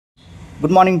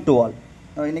Good morning to all.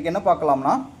 இன்னைக்கு என்ன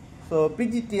பார்க்கலாம்னா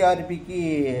PGTRBக்கு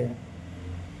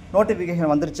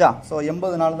notification வந்துருச்சா ஸோ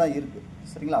 80 நாள் தான் இருக்குது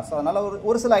சரிங்களா. ஸோ அதனால்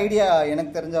ஒரு சில ஐடியா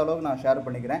எனக்கு தெரிஞ்ச அளவுக்கு நான் ஷேர்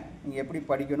பண்ணிக்கிறேன். நீங்கள் எப்படி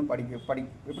படிக்கணும்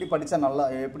எப்படி படித்தா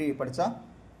எப்படி படித்தா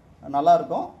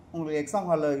நல்லாயிருக்கும், உங்களுக்கு எக்ஸாம்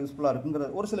ஹாலில் யூஸ்ஃபுல்லாக இருக்குங்கிற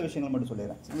ஒரு சில விஷயங்கள் மட்டும்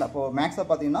சொல்லிடுறேன் சரிங்களா. இப்போது மேக்ஸை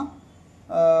பார்த்தீங்கன்னா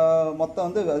மொத்தம்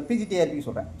வந்து PGTRBக்கு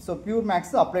சொல்கிறேன். So pure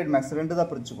maths applied maths ரெண்டு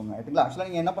தான் பிரிச்சுக்கோங்க ரைட்டுங்களா. ஆக்சுவலாக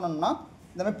நீங்கள் என்ன பண்ணணும்னா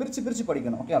இந்த மாதிரி பிரித்து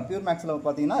படிக்கணும். ஓகே, பியூர் மேக்ஸில்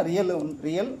பார்த்தீங்கன்னா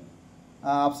real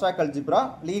abstract algebra,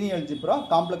 linear algebra,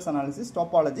 complex analysis,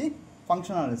 topology,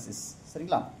 function analysis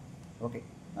சரிங்களா. ஓகே,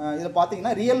 இதில்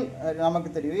பார்த்தீங்கன்னா ரியல் நமக்கு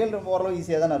தெரியும், ரியல் ரொம்ப ஓரளவு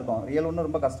ஈஸியாக தானே இருக்கும். ரியல் ஒன்றும்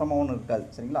ரொம்ப கஷ்டமாக ஒன்றும் இருக்காது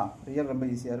சரிங்களா. ரியல் ரொம்ப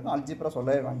ஈஸியாக இருக்கும். அல்ஜிப்ரா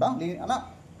சொல்லவே வேண்டாம். ஆனால்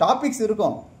டாபிக்ஸ்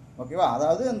இருக்கும் ஓகேவா.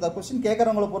 அதாவது இந்த கொஸ்டின்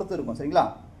கேட்குறவங்கள பொறுத்து இருக்கும் சரிங்களா.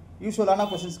 யூஸ்வலான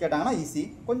கொஸ்டின்ஸ் கேட்டாங்கன்னா ஈஸி,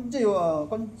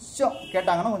 கொஞ்சம்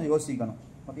கேட்டாங்கன்னா கொஞ்சம் யோசிக்கணும்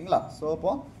ஓகேங்களா. ஸோ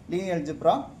இப்போது லீனியர்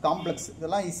அல்ஜிப்ரா, காம்ப்ளெக்ஸ்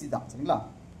இதெல்லாம் ஈஸி தான் சரிங்களா.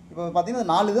 இப்போ பார்த்தீங்கன்னா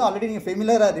 4 இது ஆல்ரெடி நீங்கள்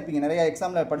ஃபெமிலியராக இருப்பீங்க, நிறைய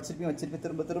எக்ஸாமில் படிச்சிருப்பீங்க,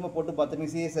 வச்சிருப்பீங்க, திரும்ப போட்டு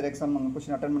பார்த்துருப்பீங்க, CSIR எக்ஸாம்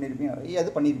கொஸ்டின் அட்டன் பண்ணியிருப்பீங்க, நிறைய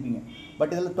இது பண்ணியிருப்பீங்க.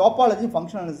 பட் இதில் டோபாலஜி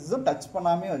ஃபங்க்ஷன் அனாலிசிஸும் டச்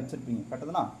பண்ணாமே வச்சுருப்பீங்க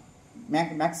கரெக்டுதுன்னா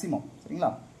மேக்ஸிமம்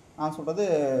சரிங்களா. நான் சொல்கிறது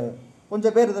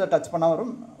கொஞ்சம் பேர் இதில் டச் பண்ணாமல்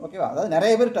வரும் ஓகேவா. அதாவது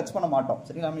நிறைய பேர் டச் பண்ண மாட்டோம்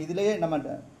சரிங்களா. நம்ம இதிலேயே நம்ம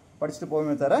படிச்சுட்டு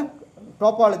போகவே தவிர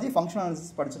டோபாலஜி ஃபங்க்ஷன்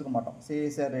அனாலிசிஸ் படிச்சிருக்க மாட்டோம்,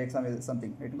 CSIR எக்ஸாம் இது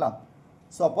சம்திங் ரைட்டுங்களா.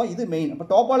 ஸோ அப்போ இது மெயின். இப்போ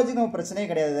டோபாலஜி நம்ம பிரச்சனையே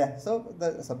கிடையாது. ஸோ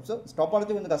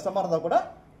டோபாலஜி கொஞ்சம் கஷ்டமாக இருந்தால் கூட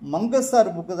மங்கஸ் சார்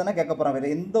புக்கு தானே கேட்க போகிறோம்,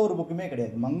 வேறு எந்த ஒரு புக்குமே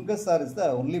கிடையாது. மங்கஸ் sir is the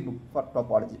only book for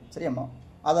topology சரியாம்மா.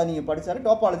 அதை நீங்கள் படித்தாலே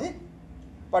டோபாலஜி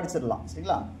படிச்சிடலாம்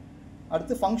சரிங்களா.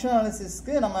 அடுத்து ஃபங்க்ஷன்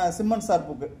அனாலிசிஸ்க்கு நம்ம சிம்மன் சார்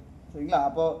புக்கு சரிங்களா.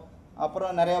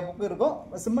 அப்புறம் நிறையா புக்கு இருக்கும்.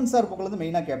 சிம்மன் சார் புக்கில் வந்து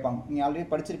மெயினாக கேட்பாங்க. நீங்கள் ஆல்ரெடி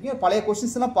படிச்சிருக்கீங்க, பழைய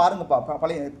கொஸ்டின்ஸ்லாம் பாருங்கப்பா.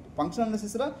 பழைய ஃபங்க்ஷன்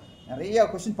அனாலிசிஸில் நிறைய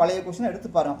கொஸ்டின் பழைய கொஸ்டின் எடுத்து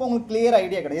பாருங்கள். அப்போ உங்களுக்கு கிளியர்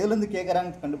ஐடியா கிடையாது, எதுலேருந்து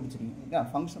கேட்குறாங்கன்னு கண்டுபிடிச்சிருக்கீங்க சரிங்களா.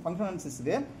 ஃபங்க்ஷன்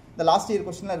அனாலிசிஸுக்கு இந்த லாஸ்ட் இயர்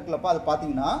கொஸ்டின்லாம் இருக்குல்லப்பா, அது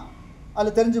பார்த்தீங்கன்னா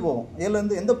அதில் தெரிஞ்சு போகும்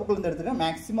எதுலேருந்து எந்த புக்கிலேருந்து எடுத்துருக்கேன்.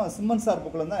 மேக்ஸிமம் சிம்மன் சார்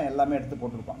புக்கிலேருந்து தான் எல்லாமே எடுத்து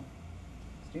போட்டிருப்பாங்க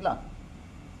சரிங்களா.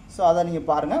 ஸோ அதை நீங்கள்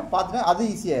பாருங்கள், பார்த்துட்டு அது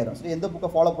ஈஸியாகிடும் சரி. எந்த புக்கை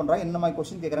ஃபாலோ பண்ணுறாங்க, என்ன மாதிரி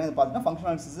கொஸ்டின் கேட்குறாங்க பார்த்தீங்கன்னா ஃபங்க்ஷன்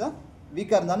அனாலிசிஸை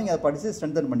வீக்காக இருந்தாலும் நீங்கள் அதை படித்து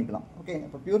ஸ்ட்ரென்தன் பண்ணிக்கலாம். ஓகே,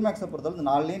 இப்போ பியூர் மேக்ஸை பொறுத்தவரை இந்த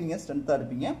 4லேயே நீங்கள் ஸ்ட்ரென்த்தாக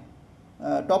இருப்பீங்க.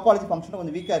 டோபாலஜி ஃபங்க்ஷனில்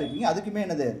கொஞ்சம் வீக்காக இருப்பீங்க, அதுக்குமே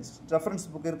என்னது ரெஃபரன்ஸ்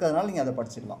புக் இருக்கிறதுனால நீங்கள் அதை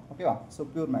படிச்சிடலாம் ஓகேவா. So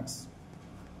pure maths.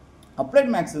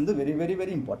 Applied maths வந்து வெரி வெரி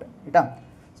வெரி இம்பார்ட்டன்ட் ரைட்டா.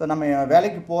 ஸோ நம்ம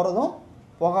வேலைக்கு போகிறதும்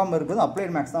போகாமல் இருக்கிறதும்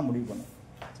அப்ளைட் மேக்ஸ் தான் முடிவு பண்ணும்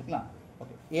சரிங்களா.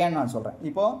 ஓகே, ஏன்னு நான் சொல்கிறேன்.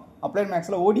 இப்போது அப்ளைட்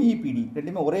மேக்ஸில் ODE PDE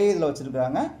ரெண்டுமே ஒரே இதில்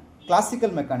வச்சுருக்காங்க.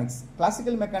 கிளாசிக்கல்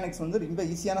மெக்கானிக்ஸ் வந்து ரொம்ப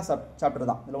ஈஸியான சாப்டர்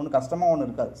தான், இதில் ஒன்றும் கஷ்டமாக ஒன்றும்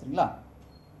இருக்காது சரிங்களா.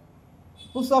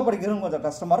 புதுசாக படிக்கிறவங்க கொஞ்சம்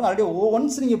கஷ்டமாக இருக்கும். ஆல்ரெடி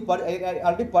ஒன்ஸ் நீங்கள்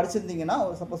ஆல்ரெடி படிச்சிருந்தீங்கன்னா,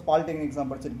 சப்போஸ் பாலிடெக்னிக்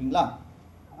எக்ஸாம் படிச்சிருப்பீங்களா,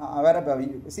 வேறு இப்போ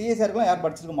CSIRக்கெலாம் யாரும்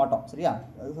படிச்சிருக்க மாட்டோம் சரியா.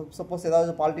 சப்போஸ்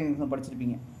ஏதாவது பாலிடெக்னிக் எக்ஸாம்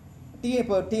படிச்சிருப்பீங்க.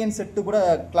 இப்போ TNSET கூட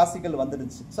கிளாசிக்கல்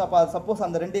வந்துடுச்சு. ஸோ அப்போ சப்போஸ்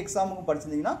அந்த 2 எக்ஸாமுக்கும்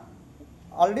படிச்சிருந்தீங்கன்னா,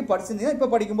 ஆல்ரெடி படிச்சிருந்தீங்கன்னா இப்போ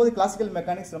படிக்கும்போது கிளாசிக்கல்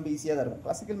மெக்கானிக்ஸ் ரொம்ப ஈஸியாக தான் இருக்கும்.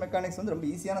 கிளாசிக்கல் மெக்கானிக்ஸ் வந்து ரொம்ப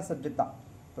ஈஸியான சப்ஜெக்ட் தான்,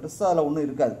 பெருசாக அதில் ஒன்றும்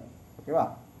இருக்காது ஓகேவா.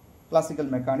 Classical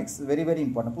mechanics very very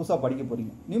important. புதுசாக படிக்க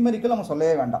போகிறீங்க. நியூமெரிக்கல் நம்ம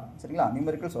சொல்லவே வேண்டாம் சரிங்களா.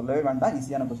 நியூமெரிக்கல் சொல்லவே வேண்டாம்,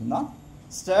 ஈஸியான கொஸ்டின் தான்.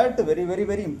 Start very very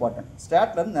very important.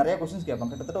 ஸ்டாட்லேருந்து நிறைய கொஸ்டின்ஸ்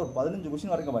கேட்பாங்க, கிட்டத்தட்ட ஒரு 15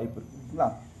 கொஸ்டின் வரைக்கும் வாய்ப்பு இருக்குது சரிங்களா.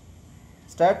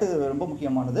 ஸ்டாட்டு ரொம்ப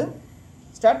முக்கியமானது.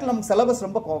 ஸ்டாட்டில் நமக்கு சிலபஸ்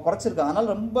ரொம்ப குறைச்சிருக்காங்க,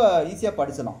 அதனால் ரொம்ப ஈஸியாக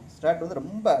படிச்சிடலாம். ஸ்டாட் வந்து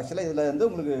ரொம்ப ஆக்சுவலாக இதில் வந்து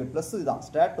உங்களுக்கு ப்ளஸ் இதுதான்,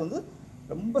 ஸ்டாட் வந்து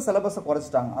ரொம்ப சிலபஸை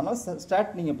குறைச்சிட்டாங்க, அதனால்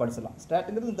ஸ்டாட் நீங்கள் படிச்சிடலாம்.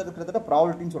 ஸ்டாட்டுங்கிறது இந்த கிட்டத்தட்ட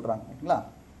ப்ராபபிலிட்டின்னு சொல்கிறாங்க ஓகேங்களா.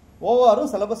 ஓஆரும்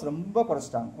சிலபஸ் ரொம்ப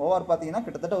குறைச்சிட்டாங்க. ஓஆர் பார்த்தீங்கன்னா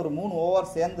கிட்டத்தட்ட ஒரு 3 ஓஆர்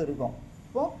சேர்ந்து இருக்கும்.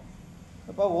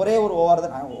 இப்போ ஒரே ஒரு ஓஆர்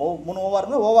தான், 3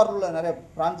 ஓஆர்னா ஓஆரில் உள்ள நிறைய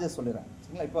பிரான்ச்சஸ் சொல்லிடுறேன்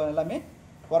சரிங்களா. இப்போ எல்லாமே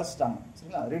குறைச்சிட்டாங்க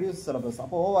சரிங்களா, ரெடியூஸ் சிலபஸ்.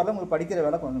 அப்போ ஓஆரில் உங்களுக்கு படிக்கிற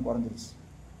வேலை கொஞ்சம் குறைஞ்சிருச்சு.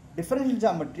 டிஃபரன்ஷியல்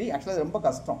ஜாமெட்ரி ஆக்சுவலாக ரொம்ப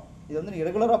கஷ்டம், இது வந்து நீங்கள்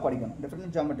ரெகுலராக படிக்கணும்.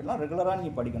 டிஃபரன்ஷியல் ஜாமெட்ரிலாம் ரெகுலராக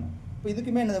நீங்கள் படிக்கணும். இப்போ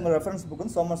இதுக்குமே என்னது உங்கள் ரெஃபரன்ஸ் புக்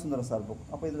வந்து சோமசுந்தர சார் புக்.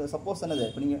 அப்போ இதில் சப்போஸ் என்னது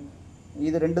இப்போ நீங்கள்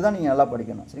இது 2 தான் நீங்கள் நல்லா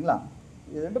படிக்கணும் சரிங்களா.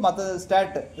 இது 2 மற்ற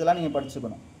ஸ்டாட் இதெல்லாம் நீங்கள்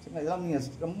படிச்சுக்கணும் சரிங்களா. இதெல்லாம்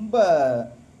நீங்கள் ரொம்ப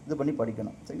இது பண்ணி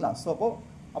படிக்கணும் சரிங்களா. ஸோ அப்போது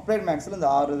அப்ளைட் மேக்ஸில் இந்த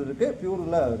 6 இது இருக்குது,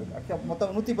 பியூரில் இருக்குது.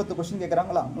 மொத்தம் 110 கொஸ்டின்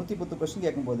கேட்குறாங்களா. 110 கொஸ்டின்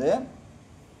கேட்கும்போது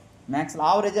மேக்ஸில்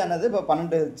ஆவரேஜாக என்னது இப்போ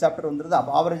 12 சாப்டர் வந்துடுது.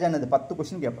 அப்போ ஆவரேஜாக என்னது 10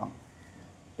 கொஸ்டின் கேட்பாங்க.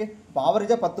 ஓகே, இப்போ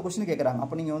ஆவரேஜாக 10 கொஸ்டின் கேட்குறாங்க.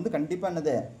 அப்போ நீங்கள் வந்து கண்டிப்பாக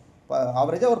என்னது இப்போ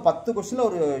ஆவரேஜாக ஒரு 10 கொஸ்டினில்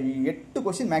ஒரு 8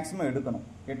 கொஸ்டின் மேக்ஸிமம் எடுக்கணும்.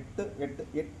 8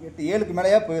 7க்கு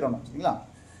மேலேயே போயிடணும் சரிங்களா.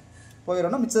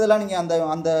 போயிடணும். மிச்சதெல்லாம் நீங்கள்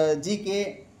அந்த ஜிகே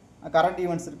கரண்ட்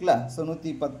ஈவெண்ட்ஸ் இருக்குல்ல. ஸோ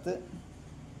 110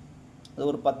 அது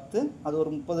ஒரு 10, அது ஒரு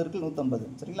 30 இருக்குது, 150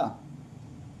 சரிங்களா.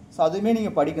 ஸோ அதுவுமே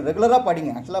நீங்கள் படிக்கணும், ரெகுலராக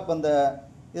படிங்க. ஆக்சுவலாக இப்போ இந்த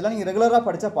இதெல்லாம் நீங்கள் ரெகுலராக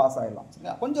படித்தா பாஸ் ஆகிடலாம்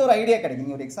சரிங்களா. கொஞ்சம் ஒரு ஐடியா கிடைக்கும்.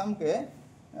 நீங்கள் ஒரு எக்ஸாமுக்கு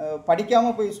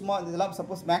படிக்காமல் போய் சும்மா இதெல்லாம்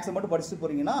சப்போஸ் மேக்ஸை மட்டும் படிச்சுட்டு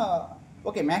போகிறீங்கன்னா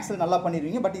ஓகே, மேக்ஸில் நல்லா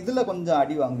பண்ணிடுவீங்க, பட் இதில் கொஞ்சம்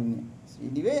அடி வாங்குவீங்க.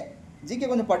 எனிவே ஜிகே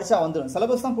கொஞ்சம் படித்தா வந்துடும்,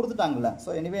 சிலபஸ் தான் கொடுத்துட்டாங்கல்ல. ஸோ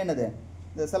எனிவே என்னது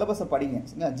இந்த சிலபஸை படிங்க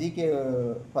சரிங்களா. ஜிகே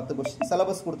 10 கொஸ்டின்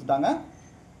சிலபஸ் கொடுத்துட்டாங்க.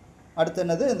 அடுத்து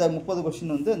என்னது இந்த 30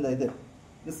 கொஸ்டின் வந்து இந்த இது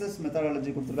ரிசர்ச்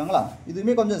மெத்தடாலஜி கொடுத்துருக்காங்களா,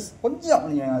 இதுவுமே கொஞ்சம்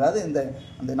நீங்கள் அதாவது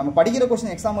அந்த நம்ம படிக்கிற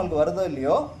கொஸ்டின் எக்ஸாம்பிளுக்கு வருதோ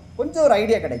இல்லையோ கொஞ்சம் ஒரு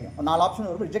ஐடியா கிடைக்கும். 4 ஆப்ஷன்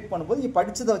வரும், ரிஜெக்ட் பண்ணும்போது நீங்கள்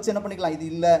படிச்சதை வச்சு என்ன பண்ணிக்கலாம், இது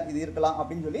இல்லை இது இருக்கலாம்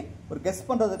அப்படின்னு சொல்லி ஒரு கெஸ்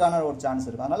பண்ணுறதுக்கான ஒரு சான்ஸ்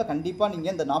இருக்குது. அதனால் கண்டிப்பாக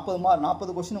நீங்கள் இந்த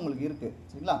 40 கொஸ்டின் உங்களுக்கு இருக்குது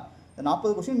சரிங்களா. இந்த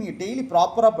 40 கொஸ்டின் நீங்கள் டெய்லி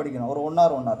ப்ராப்பராக படிக்கணும். ஒரு 1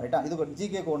 hour ரைட்டா, இதுக்கு ஒரு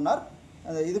ஜிகேக்கு 1 hour,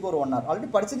 இதுக்கு ஒரு 1 hour. ஆல்ரெடி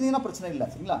படிச்சிருந்தீங்கன்னா பிரச்சனை இல்லை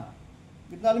சரிங்களா.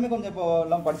 இருந்தாலுமே கொஞ்சம் இப்போ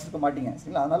எல்லாம் படிச்சிருக்க மாட்டீங்க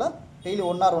சரிங்களா. அதனால் டெய்லி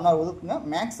 1 hour ஒதுக்குங்க.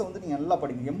 மேக்ஸை வந்து நீங்கள் நல்லா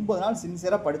படிங்க. 80 நாள்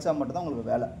சின்சியராக படித்தா மட்டும்தான்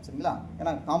உங்களுக்கு வேலை சரிங்களா.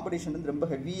 ஏன்னா காம்படிஷன் வந்து ரொம்ப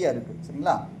ஹெவியாக இருக்குது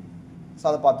சரிங்களா. ஸோ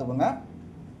அதை பார்த்துக்கோங்க.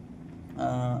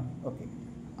 ஓகே,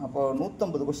 அப்போது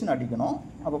 150 கொஸ்டின் அடிக்கணும்.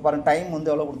 அப்போ பாருங்கள் டைம் வந்து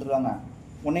எவ்வளோ கொடுத்துருக்காங்க,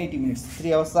 180 minutes,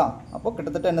 3 hours தான். அப்போது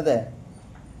கிட்டத்தட்ட என்னது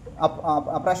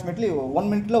அப்ராக்சிமேட்லி 1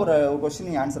 minute ஒரு கொஸ்டின்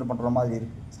நீங்கள் ஆன்சர் பண்ணுற மாதிரி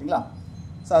இருக்குது சரிங்களா.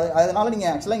 ஸோ அதனால்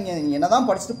நீங்கள் ஆக்சுவலாக நீங்கள் என்ன தான்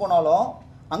படிச்சுட்டு போனாலும்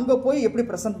அங்கே போய் எப்படி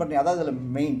ப்ரெசென்ட் பண்ணுறீங்க, அதாவது அதில்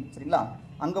மெயின் சரிங்களா.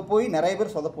 அங்கே போய் நிறைய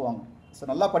பேர் சொதப்புவாங்க. ஸோ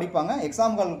நல்லா படிப்பாங்க,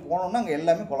 எக்ஸாம் கால் போனோன்னா அங்கே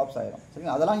எல்லாமே கொலாப்ஸ் ஆகிடும்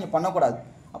சரிங்களா. அதெல்லாம் நீங்கள் பண்ணக்கூடாது.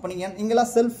 அப்போ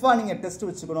நீங்களாம் செல்ஃபாக நீங்கள் டெஸ்ட்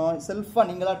வச்சுக்கணும். செல்ஃபாக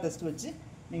நீங்களாக டெஸ்ட் வச்சு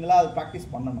நீங்களாக அது ப்ராக்டிஸ்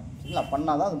பண்ணணும் சரிங்களா.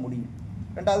 பண்ணால் தான் அது முடியும்.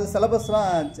 ரெண்டாவது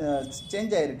சிலபஸ்லாம்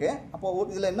சேஞ்ச் ஆகிருக்கு.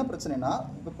 அப்போது இதில் என்ன பிரச்சனைனா,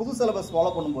 இப்போ புது சிலபஸ்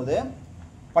ஃபாலோ பண்ணும்போது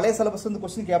பழைய சிலபஸ் வந்து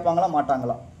கொஸ்டின் கேட்பாங்களா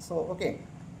மாட்டாங்களா. ஸோ ஓகே,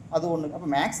 அது ஒன்று. அப்போ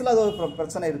மேக்ஸில் அது ஒரு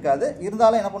பிரச்சனை இருக்காது.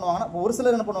 இருந்தாலும் என்ன பண்ணுவாங்கன்னா, இப்போ ஒரு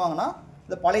சிலர் என்ன பண்ணுவாங்கன்னா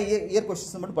இந்த பழைய இயர்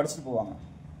கொஸ்டின்ஸ் மட்டும் படிச்சுட்டு போவாங்க.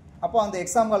 அப்போ அந்த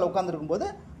எக்ஸாம் காலில் உட்காந்துருக்கும்போது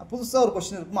புதுசாக ஒரு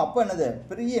கொஸ்டின் இருக்குமோ அப்போ என்னது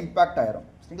பெரிய இம்பாக்ட் ஆயிரும்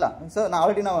சரிங்களா. ஸோ நான்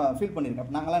ஆல்ரெடி ஃபீல் பண்ணியிருக்கேன்.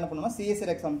 அப்போ நாங்களாம் என்ன பண்ணுவோம், CSIR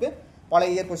எக்ஸாமுக்கு பழைய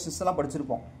இயர் கொஸ்டின்ஸ்லாம்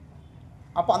படிச்சிருப்போம்.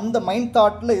 அப்போ அந்த மைண்ட்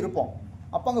தாட்டில் இருப்போம்.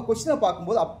 அப்போ அங்கே கொஸ்டினை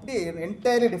பார்க்கும்போது அப்படியே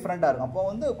என்டையர்லி டிஃப்ரெண்ட்டாக இருக்கும். அப்போ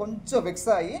வந்து கொஞ்சம் வெக்ஸ்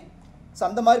ஆகி ஸோ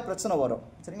அந்த மாதிரி பிரச்சனை வரும்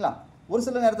சரிங்களா. ஒரு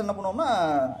சில நேரத்தில் என்ன பண்ணுவோம்னா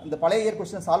இந்த பழைய இயர்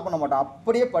கொஸ்டினை சால்வ் பண்ண மாட்டோம்,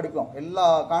 அப்படியே படிப்போம். எல்லா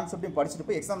கான்செப்டையும் படிச்சுட்டு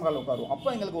போய் எக்ஸாம் காலில் உட்காருவோம். அப்போ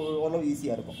எங்களுக்கு ஓரளவு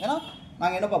ஈஸியாக இருக்கும். ஏன்னா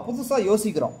நாங்கள் என்னப்பா புதுசாக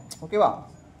யோசிக்கிறோம், ஓகேவா,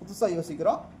 புதுசாக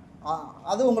யோசிக்கிறோம்.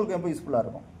 அது உங்களுக்கு ரொம்ப யூஸ்ஃபுல்லாக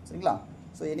இருக்கும் சரிங்களா.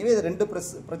 ஸோ எனிவே இது 2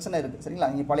 பிரச்சனை இருக்குது சரிங்களா.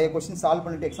 நீங்கள் பழைய கொஸ்டின் சால்வ்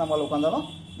பண்ணிவிட்டு எக்ஸாம் காலில் உட்காந்தாலும்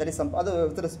தட் இஸ் அது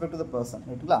with respect to the person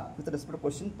ரைட்டுங்களா. வித் ரெஸ்பெக்ட்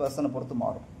கொஸ்டின் பர்சனை பொறுத்து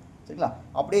மாறும் சரிங்களா.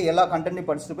 அப்படியே எல்லா கண்டென்ட்டையும்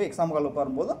படிச்சுட்டு போய் எக்ஸாம் காலில்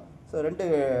உட்காரும்போது ஸோ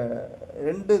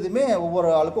ரெண்டு இதுவுமே ஒவ்வொரு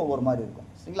ஆளுக்கும் ஒவ்வொரு மாதிரி இருக்கும்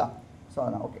சரிங்களா. ஸோ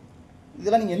அதான் ஓகே.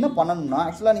 இதெல்லாம் நீங்கள் என்ன பண்ணணும்னா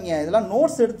ஆக்சுவலாக நீங்கள் இதெல்லாம்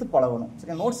நோட்ஸ் எடுத்து பழகணும்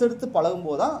சரிங்களா. நோட்ஸ் எடுத்து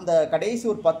பழகும்போது தான் அந்த கடைசி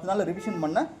ஒரு 10 நாள் ரிவிஷன்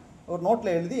பண்ண ஒரு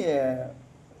நோட்டில் எழுதி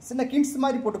சின்ன கிண்ட்ஸ்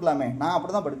மாதிரி போட்டுக்கலாமே.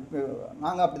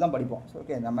 நாங்கள் அப்படி தான் படிப்போம். ஸோ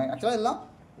ஓகே, நம்ம ஆக்சுவலாக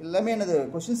எல்லாமே என்னது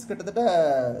கொஸ்டின்ஸ் கிட்டத்தட்ட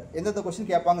எந்தெந்த கொஸ்டின்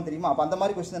கேட்பாங்க தெரியுமா. அப்போ அந்த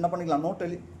மாதிரி கொஸ்டின் என்ன பண்ணிக்கலாம், நோட்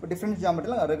எழுதி இப்போ டிஃப்ரெண்ட்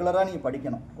ஜியாமெட்ரியில் ரெகுலராக நீங்கள்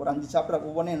படிக்கணும். ஒரு 5 சாப்டர்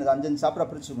ஒவ்வொன்றும் என்னது 5 சாப்டராக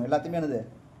பிரிச்சுக்கணும். எல்லாத்தையுமே என்னது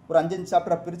ஒரு 5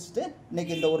 சாப்டராக பிரிச்சுட்டு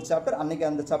இன்றைக்கி இந்த ஒரு சாப்டர் அன்றைக்கி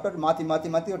அந்த சாப்டர்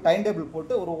மாற்றி ஒரு டைம் டேபிள்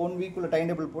போட்டு ஒரு 1 வீக்குள்ள டைம்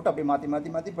டேபிள் போட்டு அப்படி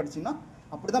மாற்றி படிச்சிங்கன்னா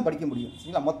அப்படி தான் படிக்க முடியும்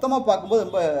சரிங்களா. மொத்தமாக பார்க்கும்போது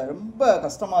ரொம்ப ரொம்ப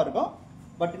கஷ்டமாக இருக்கும்.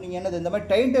 பட் நீங்கள் என்னது இந்த மாதிரி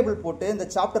டைம் டேபிள் போட்டு இந்த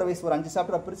சாப்டர் வைஸ் ஒரு 5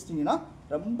 சாப்டராக பிரிச்சிட்டிங்கன்னா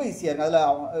ரொம்ப ஈஸியாக இருக்கும்.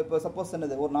 அதில் இப்போ சப்போஸ்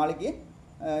என்னது ஒரு நாளைக்கு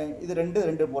இது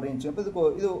 2 போடுறீங்க. இப்போ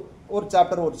இது ஒரு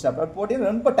சாப்டர் போட்டு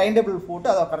ரொம்ப டைம் டேபிள் போட்டு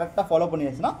அதை கரெக்டாக ஃபாலோ பண்ணி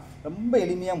வச்சுன்னா ரொம்ப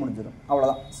எளிமையாக முடிஞ்சிடும்.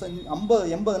 அவ்வளோதான். ஸோ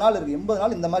 80 நாள் இருக்குது. 80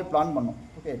 நாள் இந்த மாதிரி பிளான் பண்ணும்.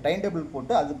 ஓகே, டைம் டேபிள்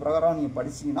போட்டு அது பிரகாரம் நீங்கள்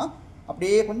படிச்சிங்கன்னா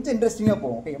அப்படியே கொஞ்சம் இன்ட்ரெஸ்டிங்காக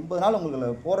போகும். ஓகே, 80 நாள்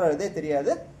உங்களுக்கு போகிற இதே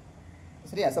தெரியாது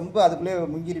சரியா. அதுக்குள்ளே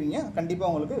முங்கிடுவீங்க. கண்டிப்பாக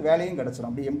உங்களுக்கு வேலையும் கிடச்சிடும்.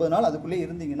 அப்படி 80 நாள் அதுக்குள்ளே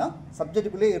இருந்தீங்கன்னா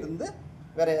சப்ஜெக்டுக்குள்ளே இருந்து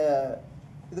வேறு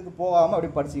இதுக்கு போகாமல் அப்படி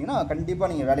படிச்சிங்கன்னா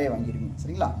கண்டிப்பாக நீங்கள் வேலையை வாங்கிடுவீங்க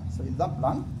சரிங்களா. ஸோ இதுதான்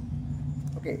பிளான்.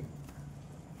 ஓகே,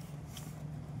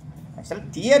 ஆக்சுவலாக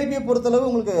டிஆர்பியை பொறுத்தளவு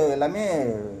உங்களுக்கு எல்லாமே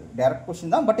டைரக்ட்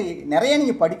கொஸ்டின் தான். பட் நிறைய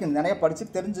நீங்கள் படிக்கணும், நிறைய படித்து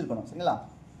தெரிஞ்சிருக்கணும் சரிங்களா.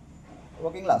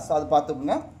 ஓகேங்களா. ஸோ அது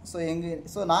பார்த்துக்கோங்க.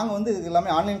 ஸோ நாங்கள் வந்து இது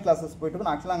எல்லாமே ஆன்லைன் கிளாஸஸ்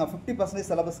போயிட்டுருக்கோம். ஆக்சுவலாக நாங்கள் 50%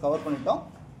 சிலபஸ் கவர் பண்ணிட்டோம்.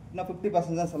 இன்னும்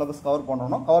 50% தான் சிலபஸ் கவர்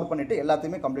பண்ணணும். கவர் பண்ணிவிட்டு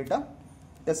எல்லாத்தையுமே கம்ப்ளீட்டாக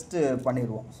டெஸ்ட்டு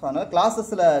பண்ணிடுவோம். ஸோ அதனால்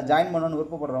கிளாஸஸில் ஜாயின் பண்ணணும்னு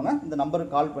விருப்பப்படுறவங்க இந்த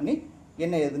நம்பருக்கு கால் பண்ணி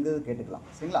என்ன எதுங்கிறது கேட்டுக்கலாம்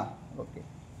சரிங்களா. ஓகே,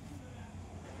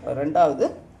 ரெண்டாவது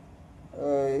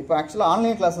இப்போ ஆக்சுவலாக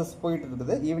ஆன்லைன் கிளாஸஸ் போயிட்டு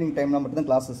இருக்குது. ஈவினிங் டைமில் மட்டும்தான்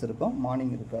கிளாஸஸ் இருக்கும்,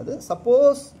 மார்னிங் இருக்காது.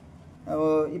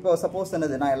 சப்போஸ்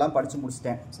என்னது நான் எல்லாம் படித்து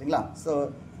முடிச்சிட்டேன் சரிங்களா. ஸோ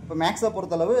இப்போ மேக்ஸை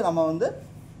பொறுத்தளவு நம்ம வந்து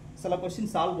சில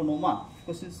கொஸ்டின் சால்வ் பண்ணுவோமா.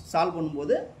 கொஸ்டின் சால்வ்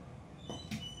பண்ணும்போது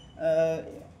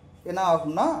என்ன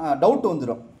ஆகும்னா டவுட்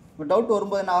வந்துடும். இப்போ டவுட்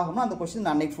வரும்போது என்ன ஆகும்னா அந்த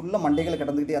கொஸ்டின் அன்றைக்கி ஃபுல்லாக மண்டைகளை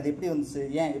கிடந்துக்கிட்டு அது எப்படி வந்துச்சு,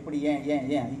 ஏன் எப்படி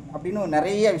ஏன் அப்படின்னு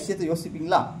நிறைய விஷயத்தை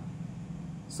யோசிப்பீங்களா.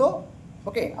 ஸோ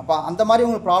ஓகே, அப்போ அந்த மாதிரி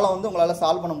உங்களுக்கு ப்ராப்ளம் வந்து உங்களால்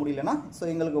சால்வ் பண்ண முடியலன்னா ஸோ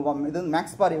எங்களுக்கு இது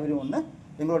மேக்ஸ் ஃபார் எவ்ரி ஒன்று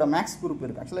எங்களோட மேக்ஸ் குரூப்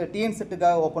இருக்குது. ஆக்சுவலாக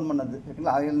TNSETக்காக ஓப்பன் பண்ணது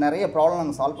இருக்குங்களா. அதில் நிறைய ப்ராப்ளம்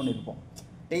நாங்கள் சால்வ் பண்ணியிருப்போம்.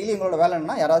 டெய்லி எங்களோட வேலை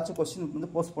என்னன்னா யாராச்சும் கொஸ்டின் வந்து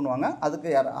போஸ்ட் பண்ணுவாங்க, அதுக்கு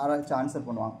யாராச்சும் ஆன்சர்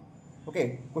பண்ணுவாங்க. ஓகே,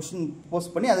 கொஸ்டின்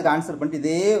போஸ்ட் பண்ணி அதுக்கு ஆன்சர் பண்ணிட்டு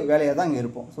இதே வேலையாக தான் இங்கே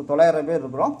இருப்போம். ஸோ 900 பேர்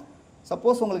இருக்கிறோம்.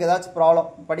 சப்போஸ் உங்களுக்கு ஏதாச்சும் ப்ராப்ளம்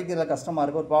படிக்கிறதுல கஷ்டமாக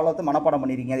இருக்குது, ஒரு ப்ராப்ளத்தை மனப்பாடம்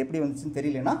பண்ணியிருக்கீங்க, அது எப்படி வந்துச்சுன்னு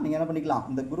தெரியலனா நீங்கள் என்ன பண்ணிக்கலாம்,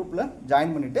 இந்த குரூப்பில்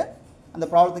ஜாயின் பண்ணிவிட்டு அந்த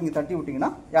ப்ராப்ளத்தை இங்கே தட்டி விட்டிங்கன்னா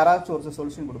யாராச்சும் ஒரு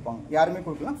சொல்யூஷன் கொடுப்பாங்க. யாருமே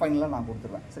கொடுக்கலாம், ஃபைனலாக நான்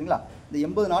கொடுத்துருவேன் சரிங்களா. இந்த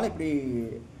 80 நாள் இப்படி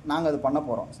நாங்கள் அது பண்ண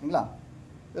போகிறோம் சரிங்களா.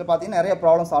 இதில் பார்த்தீங்கன்னா நிறைய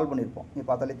ப்ராப்ளம் சால்வ் பண்ணியிருப்போம். நீங்கள்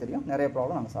பார்த்தாலே தெரியும், நிறைய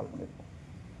ப்ராப்ளம் நாங்கள் சால்வ் பண்ணியிருப்போம்.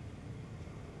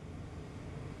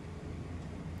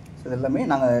 ஸோ இது எல்லாமே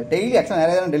நாங்கள் டெய்லி ஆக்சுவலாக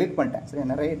நிறைய டெலிட் பண்ணிட்டேன். சரி,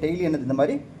 நிறைய டெய்லி என்னது இந்த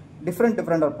மாதிரி different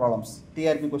problems,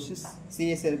 TRP questions,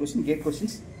 CSCR question, gate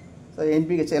questions, so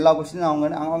NBH எல்லா கொஸ்டினும்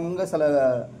அவங்க சில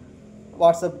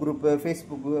வாட்ஸ்அப் குரூப்பு,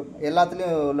 ஃபேஸ்புக்கு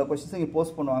எல்லாத்துலேயும் உள்ள கொஸ்டின்ஸும் இங்கே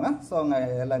போஸ்ட் பண்ணுவாங்க. ஸோ அவங்க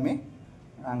எல்லாமே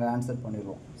நாங்கள் ஆன்சர்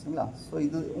பண்ணிடுவோம். சரிங்களா? ஸோ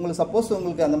இது உங்களுக்கு சப்போஸ்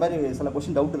உங்களுக்கு அந்த மாதிரி சில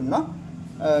கொஸ்டின் டவுட் இருந்துன்னா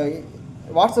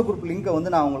வாட்ஸ்அப் குரூப் லிங்க்கை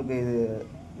வந்து நான் உங்களுக்கு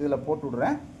இதில் போட்டு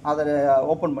விட்றேன். அதை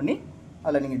ஓப்பன் பண்ணி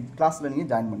அதில் நீங்கள் கிளாஸில் நீங்கள்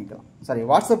ஜாயின் பண்ணிக்கலாம். சாரி,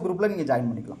 வாட்ஸ்அப் குரூப்பில் நீங்கள் ஜாயின்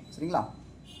பண்ணிக்கலாம். சரிங்களா?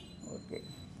 ஓகே,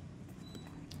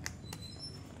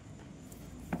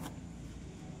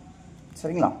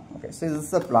 சரிங்களா? Okay, so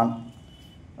is the plan.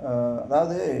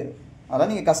 அதாவது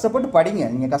அதெல்லாம் நீங்கள் கஷ்டப்பட்டு படிங்க,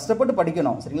 நீங்கள் கஷ்டப்பட்டு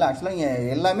படிக்கணும். சரிங்களா? ஆக்சுவலாக நீங்கள்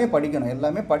எல்லாமே படிக்கணும்,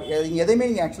 எல்லாமே நீங்கள் எதையுமே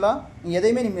நீங்கள் ஆக்சுவலாக நீங்கள்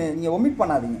எதையுமே நீங்கள் ஒமிட்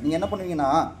பண்ணாதீங்க. நீங்கள் என்ன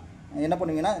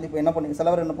பண்ணுவீங்கன்னா இப்போ என்ன பண்ணுவீங்க,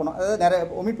 சிலவர் என்ன பண்ணுவோம், அதாவது நிறைய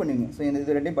ஒமிட் பண்ணுவீங்க. ஸோ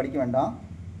இது ரெண்டையும் படிக்க வேண்டாம்,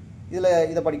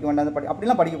 இதை படிக்க வேண்டாம்,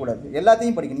 அப்படிலாம் படிக்கக்கூடாது.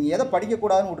 எல்லாத்தையும் படிக்கணும். நீங்கள் எதை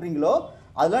படிக்கக்கூடாதுன்னு விட்றீங்களோ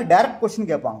அதெல்லாம் டேரக்ட்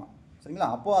கொஸ்டின் கேட்பாங்க. சரிங்களா?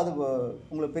 அப்போது அது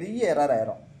உங்களுக்கு பெரிய எரர்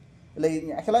ஆயிரும். இல்லை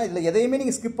ஆக்சுவலாக இதில் எதையுமே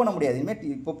நீங்கள் ஸ்கிப் பண்ண முடியாது. இனிமேல்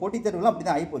இப்போ போட்டித் தேர்வுலாம் அப்படி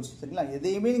தான் ஆகிப்போச்சு. சரிங்களா?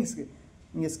 எதையுமே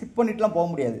நீங்கள் ஸ்கிப் பண்ணிட்டுலாம் போக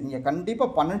முடியாது. நீங்கள்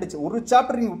கண்டிப்பாக ஒரு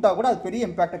சாப்டர் நீங்கள் விட்டால் கூட அது பெரிய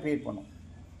இம்பேக்டை க்ரியேட் பண்ணும்.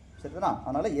 சரிதானா?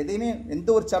 அதனால் எதையுமே எந்த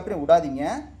ஒரு சாப்டரையும் விடாதீங்க.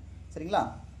 சரிங்களா?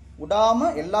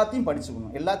 விடாமல் எல்லாத்தையும்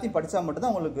படிச்சுக்கணும். எல்லாத்தையும் படித்தா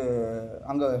மட்டும்தான் உங்களுக்கு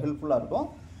அங்கே ஹெல்ப்ஃபுல்லாக இருக்கும்.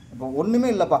 இப்போ ஒன்றுமே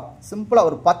இல்லைப்பா, சிம்பிளாக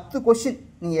ஒரு 10 கொஸ்டின்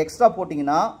நீங்கள் எக்ஸ்ட்ரா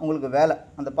போட்டிங்கன்னா உங்களுக்கு வேலை.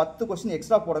 அந்த 10 கொஸ்டின்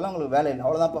எக்ஸ்ட்ரா போடலாம், உங்களுக்கு வேலை இல்லை.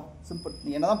 அவ்வளோதான்ப்பா, சிம்பிள்.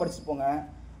 நீங்கள் என்ன தான் படிச்சுட்டு போங்க.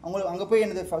 உங்களுக்கு அங்கே போய்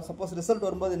என்னது சப்போஸ் ரிசல்ட்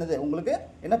வரும்போது என்னது உங்களுக்கு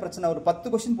என்ன பிரச்சனை, ஒரு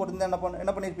 10 கொஸ்டின் போட்டிருந்தா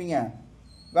என்ன பண்ணியிருப்பீங்க,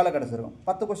 வேலை கிடச்சிருக்கும்.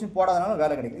 10 கொஸ்டின் போடாதனால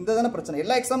வேலை கிடைக்கும். இந்த தானே பிரச்சனை.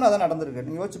 எல்லா எக்ஸாமும் அதான் நடந்திருக்கு.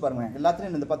 நீங்கள் யோசிச்சு பாருங்கள்.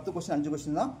 எல்லாத்துலேயும் இந்த 10 கொஸ்டின் 5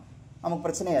 கொஸ்டின் தான் நமக்கு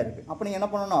பிரச்சனையாக இருக்குது. அப்போ நீங்கள் என்ன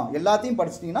பண்ணணும், எல்லாத்தையும்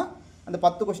படிச்சிட்டிங்கன்னா அந்த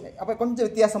 10 கொஸ்டின் அப்போ கொஞ்சம்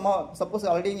வித்தியாசமாக, சப்போஸ்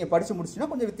ஆல்ரெடி நீங்கள் படித்து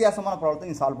முடிச்சிங்கன்னா கொஞ்சம் வித்தியாசமான ப்ராப்ளத்தை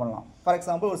நீங்கள் சால்வ் பண்ணலாம். ஃபார்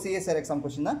எக்ஸாம்பிள் ஒரு சிஎஸ்ஆர் எக்ஸாம்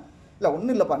கொஸ்டின் தான், இல்லை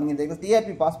ஒன்றும் இல்லைப்பா, நீங்கள் இந்த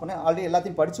டிஆர்பி பாஸ் பண்ணி ஆல்ரெடி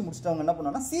எல்லாத்தையும் படித்து முடிச்சிட்டவங்க என்ன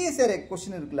பண்ணணும்னா சிஎஸ்ஆர்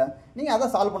கொஸ்டின் இருக்குல்ல, நீங்கள் அதை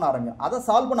சால்வ் பண்ண ஆரம்பிக்கும். அதை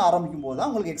சால்வ் பண்ண ஆரம்பிக்கும் போது தான்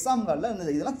உங்களுக்கு எக்ஸாம் காலில் இந்த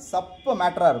இதெல்லாம் சப்ப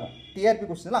மேட்டராக இருக்கும். டிஆர்பி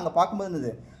கொஸ்டின்லாம் அங்கே பார்க்கும்போது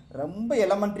இருந்தது ரொம்ப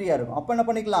எலமெண்ட்ரியாக இருக்கும். அப்போ என்ன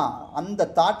பண்ணிக்கலாம், அந்த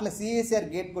தாட்டில் சிஎஸ்ஆர்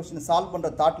கேட் கொஸ்டின் சால்வ்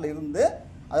பண்ணுற தாட்டில் இருந்து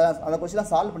அந்த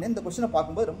கொஸ்டின்லாம் சால்வ் பண்ணி இந்த கொஸ்டினை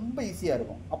பார்க்கும்போது ரொம்ப ஈஸியாக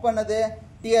இருக்கும். அப்போ என்னது,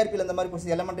 டிஆர்பியில் இந்த மாதிரி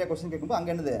கொஸ்டின் எலமெண்ட்ரியாக கொஸ்டின் கேட்கும்போது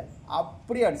அங்கே என்னது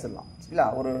அப்படியே அடிச்சிடலாம். சரிங்களா?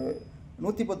 ஒரு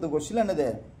 110 கொஸ்டினில் என்னது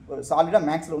ஒரு சாலிடாக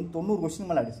மேக்ஸில் வந்து 90 கொஸ்டின்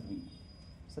மேலே அடிச்சிருக்கீங்க.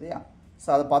 சரியா? ஸோ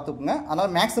அதை பார்த்துக்குங்க.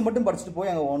 அதனால் மேக்ஸை மட்டும் படிச்சுட்டு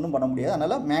போய் அங்கே ஒன்றும் பண்ண முடியாது.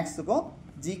 அதனால் மேக்ஸுக்கும்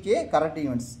ஜிகே, கரண்ட்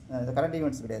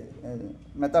ஈவெண்ட்ஸ் கிடையாது,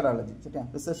 மெத்தடாலஜி, சரியா,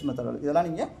 ரிசர்ச் மெத்தடாலஜி, இதெல்லாம்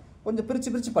நீங்கள் கொஞ்சம்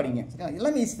பிரித்து படிங்க. சரிங்களா?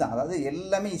 எல்லாமே ஈஸி தான். அதாவது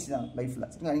எல்லாமே ஈஸி தான் லைஃப்பில்.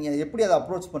 சரிங்களா? நீங்கள் எப்படி அதை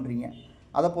அப்ரோச் பண்ணுறீங்க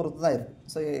அதை பொறுத்து தான் இருக்குது.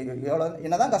 ஸோ எவ்வளோ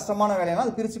என்ன தான் கஷ்டமான வேலைனா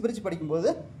அது பிரித்து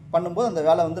பண்ணும்போது அந்த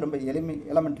வேலை வந்து ரொம்ப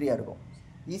எலிமெண்ட்ரியாக இருக்கும்,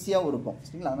 ஈஸியாகவும் இருக்கும்.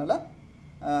 சரிங்களா?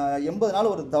 அதனால் 80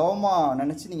 நாள் ஒரு தவமாக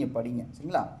நினச்சி நீங்கள் படிங்க.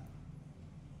 சரிங்களா?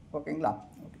 ஓகேங்களா?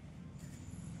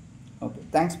 ஓகே,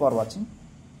 தேங்க்ஸ் ஃபார் வாட்சிங்.